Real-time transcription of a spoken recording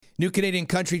New Canadian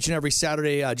Country each and every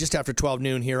Saturday, just after 12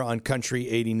 noon here on Country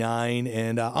 89.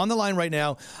 And on the line right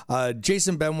now,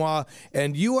 Jason Benoit.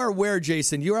 And you are where,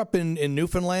 Jason? You're up in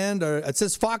Newfoundland? Or it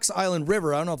says Fox Island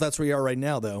River. I don't know if that's where you are right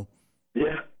now, though.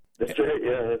 Yeah, that's right.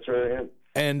 Yeah, that's where I am.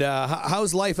 And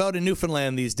how's life out in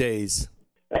Newfoundland these days?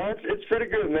 It's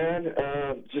pretty good, man.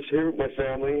 Just here with my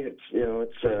family.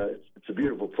 It's a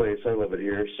beautiful place. I love it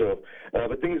here. So,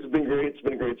 but things have been great. It's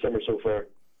been a great summer so far.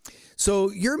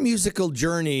 So your musical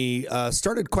journey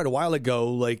started quite a while ago,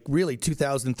 like really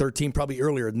 2013, probably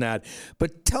earlier than that.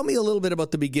 But tell me a little bit about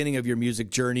the beginning of your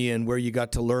music journey and where you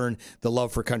got to learn the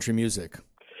love for country music.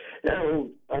 Yeah, well,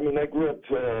 I mean, I grew up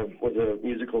with a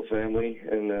musical family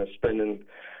and spending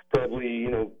probably,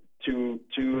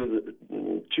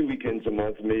 two weekends a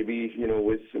month maybe,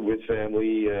 with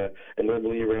family, and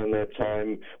normally around that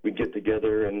time we'd get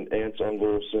together and aunts,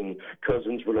 uncles, and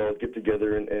cousins would all get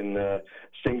together and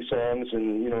sing songs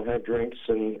and, have drinks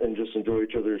and just enjoy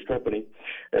each other's company.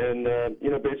 And,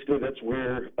 basically that's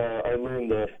where I learned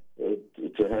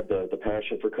to have the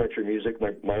passion for country music.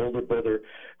 My older brother,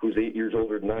 who's 8 years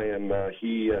older than I am,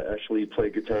 he actually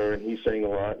played guitar and he sang a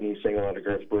lot, and he sang a lot of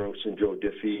Garth Brooks and Joe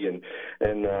Diffie, and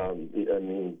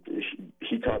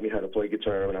he taught me how to play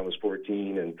guitar when I was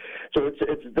 14, and so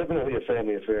it's definitely a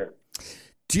family affair.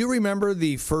 Do you remember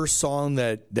the first song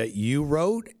that you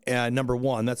wrote? Number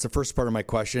one, that's the first part of my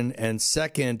question. And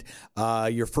second,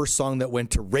 your first song that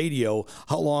went to radio,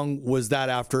 how long was that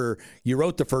after you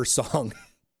wrote the first song?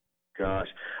 Gosh,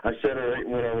 I said it right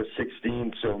when I was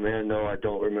 16, so man, no, I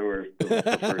don't remember the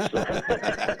first song.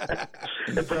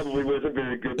 It probably wasn't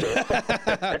very good,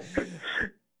 though.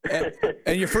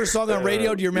 And your first song on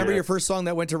radio, do you remember your first song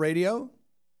that went to radio?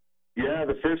 Yeah,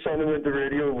 the first song that went to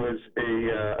radio was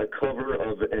a cover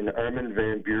of an Armin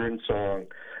van Buuren song,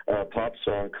 pop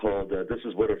song called "This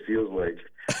Is What It Feels Like,"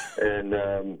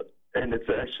 and it's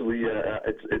actually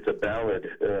it's a ballad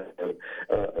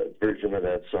version of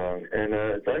that song, and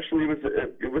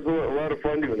it was a lot of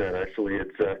fun doing that. Actually,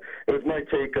 it was my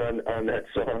take on that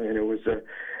song, and it was an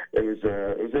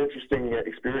interesting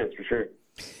experience for sure.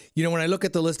 When I look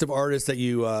at the list of artists that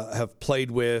you have played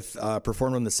with,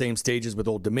 performed on the same stages with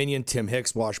Old Dominion, Tim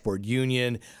Hicks, Washboard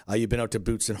Union, you've been out to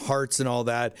Boots and Hearts and all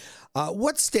that.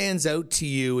 What stands out to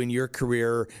you in your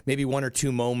career, maybe one or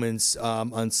two moments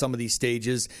on some of these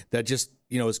stages that just,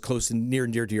 is close and near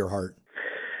and dear to your heart?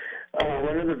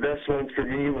 One of the best ones for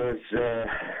me was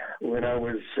when I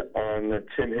was on the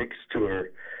Tim Hicks tour.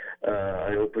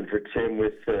 I opened for Tim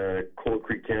with Cold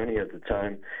Creek County at the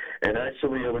time. And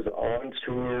actually, I was on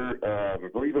tour, I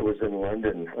believe it was in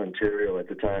London, Ontario at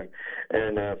the time,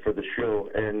 and for the show.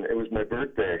 And it was my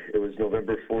birthday. It was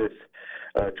November 4th,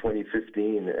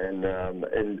 2015. And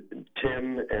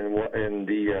Tim and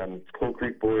the Cold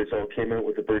Creek boys all came out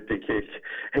with a birthday cake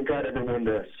and got everyone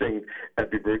to sing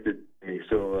Happy Birthday to me.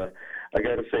 So I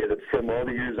got to say that from all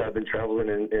the years I've been traveling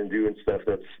and doing stuff,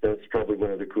 that's probably one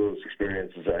of the coolest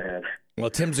experiences I had. Well,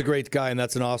 Tim's a great guy, and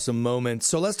that's an awesome moment.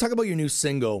 So let's talk about your new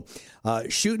single,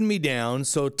 Shooting Me Down.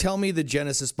 So tell me the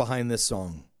genesis behind this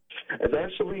song. It's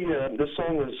actually, this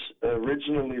song was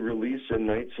originally released in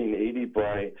 1980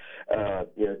 by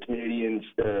Canadian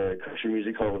Country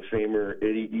Music Hall of Famer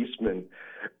Eddie Eastman.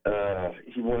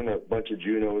 He won a bunch of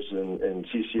Junos and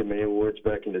CCMA awards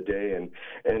back in the day,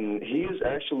 and he is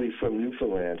actually from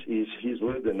Newfoundland. He's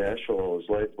lived in Nashville all his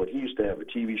life, but he used to have a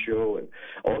TV show and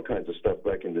all kinds of stuff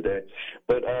back in the day.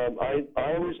 But I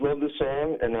always loved the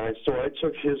song, and so I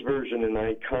took his version and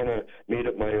I kind of made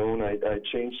it my own. I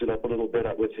changed it up a little bit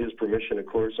with his permission, of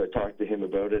course. I talked to him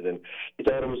about it, and he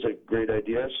thought it was a great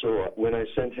idea. So when I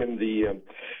sent him the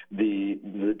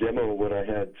demo, what I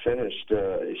had finished,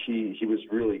 he was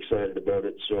really excited about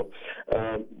it. So,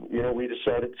 we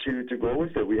decided to go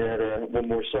with it. We had one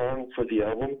more song for the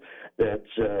album that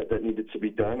needed to be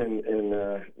done, and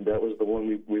that was the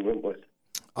one we went with.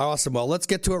 Awesome. Well, let's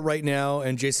get to it right now.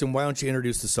 And Jason, why don't you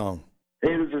introduce the song?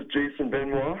 Hey, this is Jason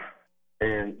Benoit,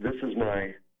 and this is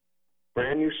my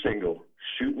brand new single,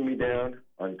 Shooting Me Down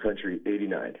on Country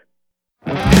 89.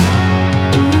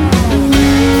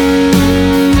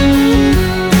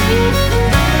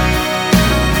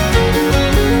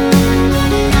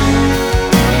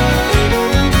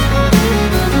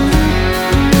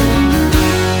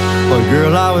 Well,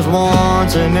 girl, I was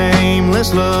once a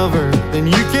nameless lover. Then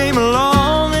you came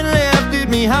along and lifted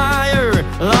me higher,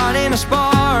 lighting a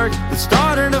spark that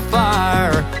started a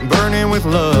fire, burning with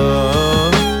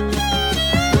love.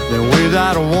 Then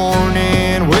without a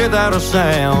warning, without a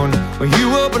sound, well,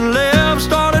 you opened left,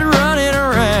 started running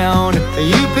around.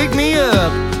 You picked me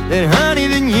up, then honey,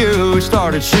 then you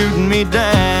started shooting me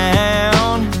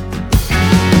down.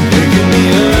 Picking me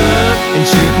up and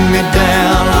shooting me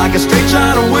down like a straight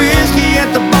shot of whiskey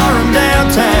at the barroom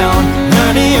downtown.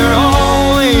 Honey, you're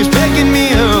always picking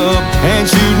me up and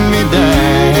shooting me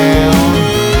down.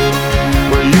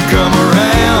 Well, you come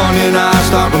around and I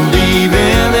start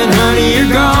believing that, honey,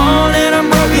 you're gone and I'm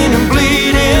broken and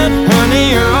bleeding.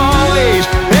 Honey, you're always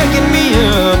picking me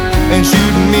up and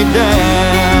shooting me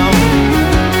down.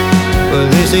 Well,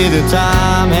 they say the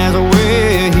time has a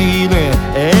way of healing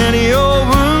any old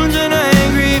wounds and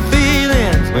angry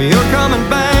feelings. Well, you're coming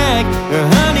back,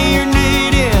 honey, you're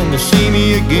needing to see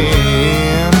me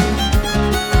again.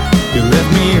 You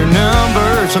left me your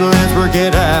number, so let's work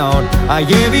it out. I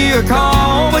gave you a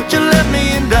call, but you left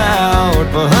me in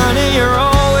doubt. Well, honey, you're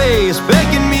always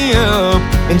picking me up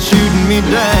and shooting me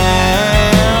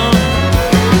down.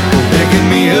 Picking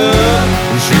me up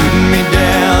and shooting me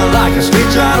down like a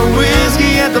straight shot of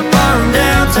whiskey at the barroom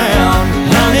downtown.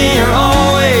 Honey, you're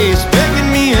always picking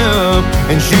me up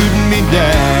and shooting me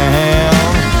down.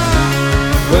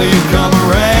 Well, you come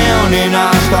around and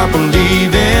I start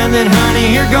believing that,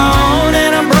 honey, you're gone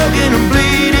and I'm broken and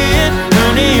bleeding.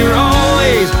 Honey, you're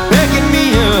always picking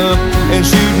me up and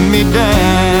shooting me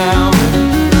down.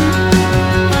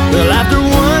 Well, after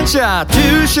one shot,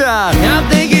 two shot, I'm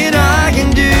thinking I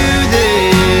can do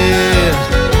this.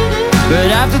 But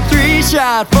after three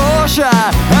shot, four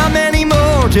shot, how many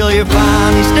more till you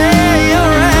finally stay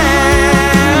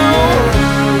around?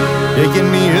 Picking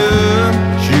me up,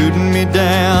 shooting me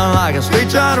down like a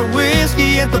straight shot of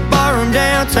whiskey at the barroom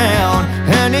downtown.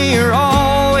 Honey, you're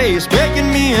always picking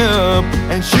me up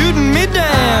and shooting me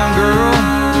down, girl.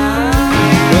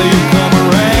 Well, you come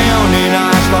around and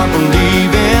I start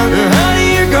believing,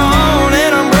 honey, you're gone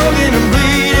and I'm broken and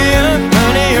bleeding.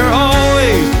 Honey, you're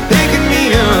always picking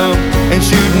me up and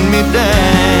shooting me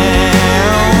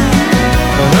down.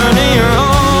 Honey, you're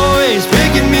always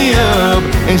picking me up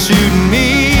and shooting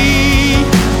me.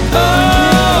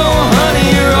 Oh, honey,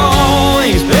 you're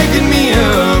always picking me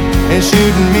up and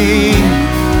shooting me,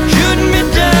 shooting me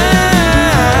down.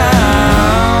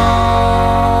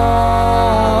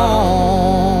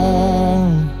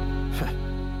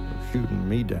 Shooting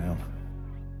me down.